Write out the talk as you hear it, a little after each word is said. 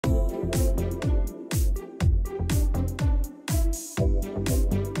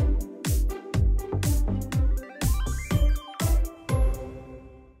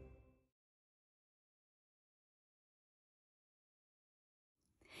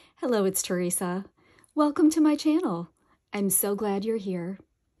Hello, it's Theresa. Welcome to my channel. I'm so glad you're here.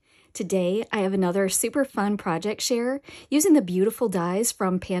 Today, I have another super fun project share using the beautiful dies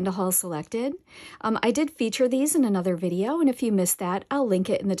from PandaHall Selected. I did feature these in another video, and if you missed that, I'll link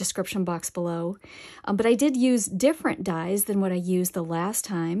it in the description box below. But I did use different dies than what I used the last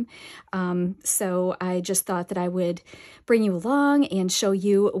time, so I just thought that I would bring you along and show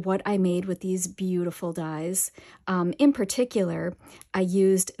you what I made with these beautiful dies. In particular, I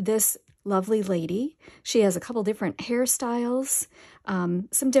used this lovely lady. She has a couple different hairstyles,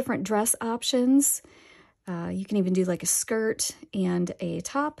 some different dress options. You can even do like a skirt and a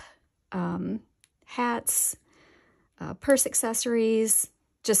top, hats, purse accessories,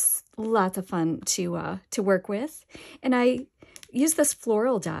 just lots of fun to work with. And I used this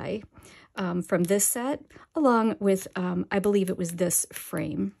floral die from this set along with, I believe it was this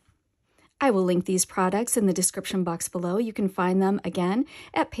frame. I will link these products in the description box below. You can find them again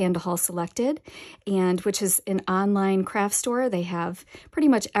at PandaHall Selected, and which is an online craft store. They have pretty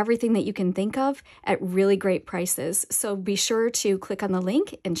much everything that you can think of at really great prices. So be sure to click on the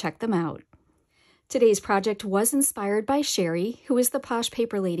link and check them out. Today's project was inspired by Sherry, who is the Posh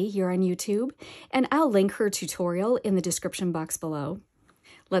Paper Lady here on YouTube, and I'll link her tutorial in the description box below.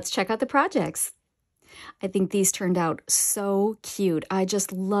 Let's check out the projects. I think these turned out so cute. I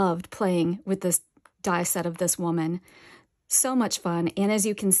just loved playing with this die set of this woman. So much fun, and as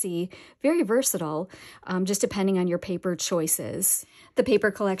you can see, very versatile, just depending on your paper choices. The paper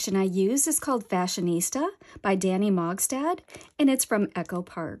collection I used is called Fashionista by Danny Mogstad, and it's from Echo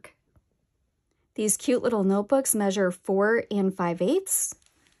Park. These cute little notebooks measure 4 5/8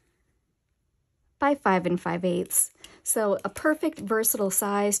 by 5 5/8. So a perfect versatile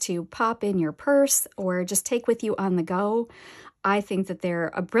size to pop in your purse or just take with you on the go. I think that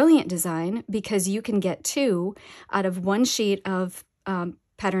they're a brilliant design because you can get 2 out of 1 sheet of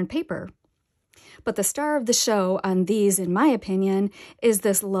patterned paper. But the star of the show on these, in my opinion, is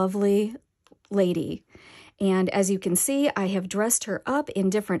this lovely lady. And as you can see, I have dressed her up in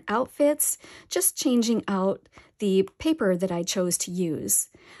different outfits, just changing out the paper that I chose to use.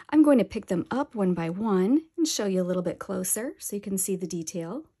 I'm going to pick them up one by one and show you a little bit closer so you can see the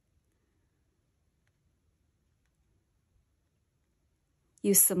detail.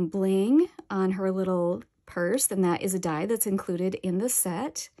 Use some bling on her little purse, and that is a die that's included in the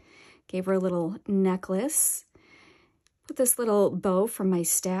set. Gave her a little necklace. Put this little bow from my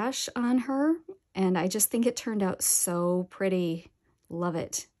stash on her, and I just think it turned out so pretty. Love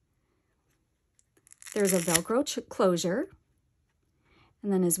it. There's a Velcro closure.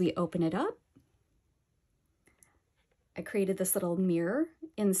 And then as we open it up, I created this little mirror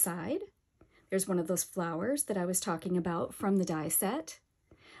inside. There's one of those flowers that I was talking about from the die set.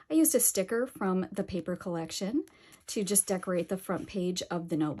 I used a sticker from the paper collection to just decorate the front page of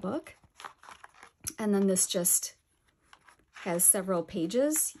the notebook. And then this just has several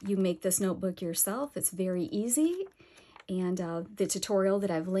pages. You make this notebook yourself. It's very easy. And the tutorial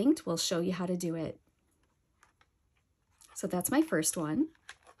that I've linked will show you how to do it. So that's my first one.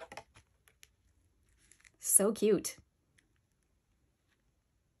 So cute.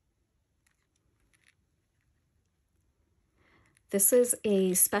 This is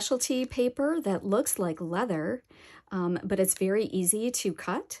a specialty paper that looks like leather, but it's very easy to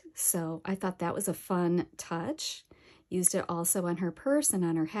cut. So I thought that was a fun touch. Used it also on her purse and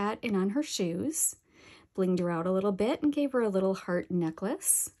on her hat and on her shoes. Blinged her out a little bit and gave her a little heart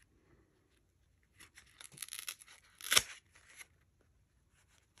necklace.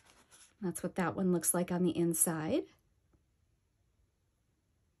 That's what that one looks like on the inside.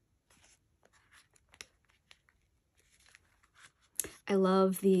 I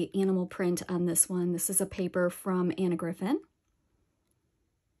love the animal print on this one. This is a paper from Anna Griffin.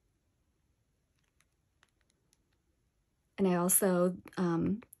 And I also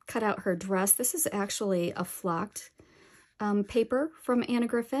cut out her dress. This is actually a flocked paper from Anna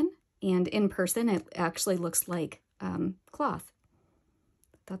Griffin, and in person it actually looks like cloth.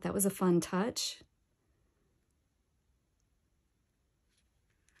 Thought that was a fun touch.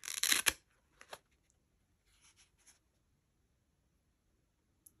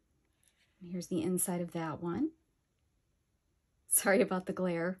 And here's the inside of that one. Sorry about the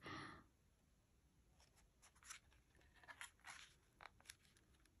glare.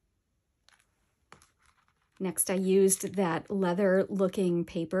 Next, I used that leather-looking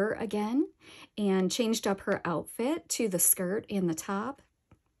paper again and changed up her outfit to the skirt and the top.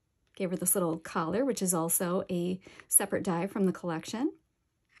 Gave her this little collar, which is also a separate die from the collection.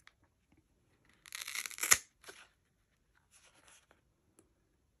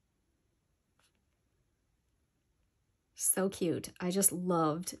 So cute. I just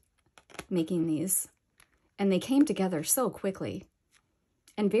loved making these. And they came together so quickly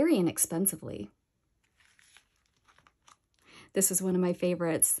and very inexpensively. This is one of my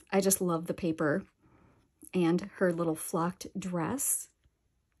favorites. I just love the paper and her little flocked dress,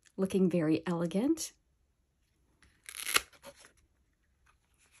 looking very elegant.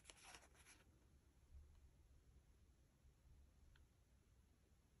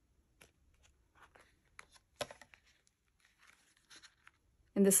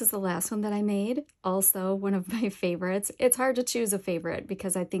 And this is the last one that I made, also one of my favorites. It's hard to choose a favorite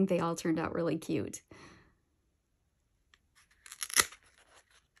because I think they all turned out really cute.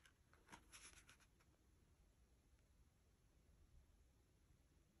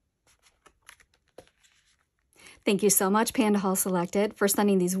 Thank you so much, PandaHall Selected, for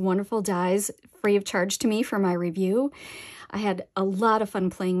sending these wonderful dies free of charge to me for my review. I had a lot of fun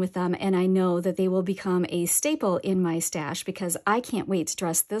playing with them, and I know that they will become a staple in my stash because I can't wait to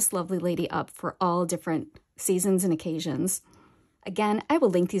dress this lovely lady up for all different seasons and occasions. Again, I will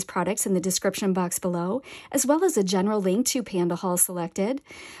link these products in the description box below, as well as a general link to PandaHall Selected.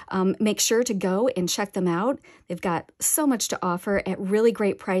 Make sure to go and check them out. They've got so much to offer at really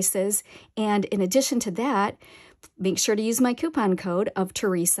great prices. And in addition to that, make sure to use my coupon code of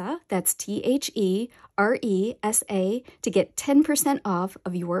Theresa, that's THERESA, to get 10% off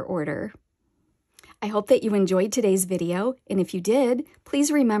of your order. I hope that you enjoyed today's video, and if you did,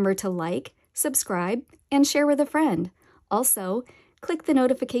 please remember to like, subscribe, and share with a friend. Also, click the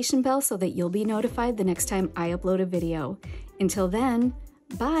notification bell so that you'll be notified the next time I upload a video. Until then,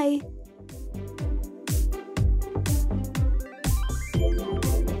 bye!